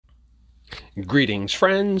Greetings,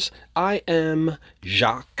 friends. I am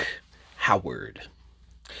Jacques Howard.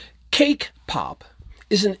 Cake Pop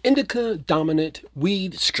is an indica-dominant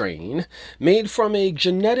weed strain made from a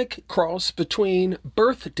genetic cross between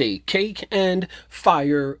birthday cake and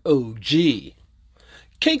fire OG.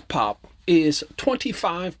 Cake Pop is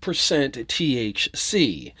 25%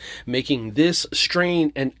 THC, making this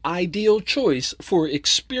strain an ideal choice for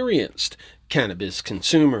experienced cannabis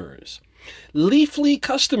consumers. Leafly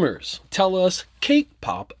customers tell us Cake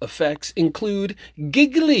Pop effects include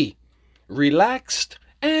giggly, relaxed,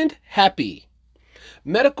 and happy.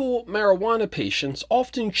 Medical marijuana patients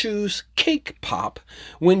often choose Cake Pop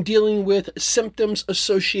when dealing with symptoms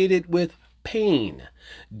associated with pain,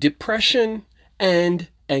 depression, and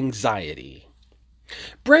anxiety.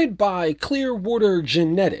 Bred by Clearwater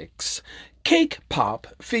Genetics, Cake Pop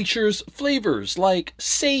features flavors like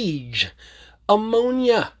sage,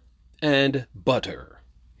 ammonia, and butter.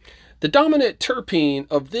 The dominant terpene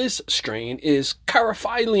of this strain is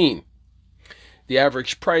caryophyllene. The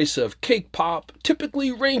average price of Cake Pop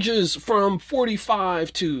typically ranges from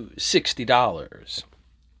 $45 to $60.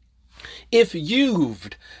 If you've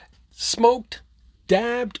smoked,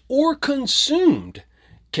 dabbed, or consumed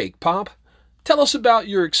Cake Pop, tell us about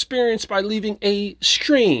your experience by leaving a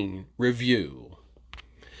strain review.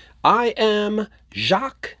 I am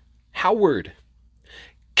Jacques Howard.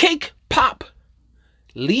 Cake Pop,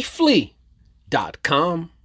 Leafly.com.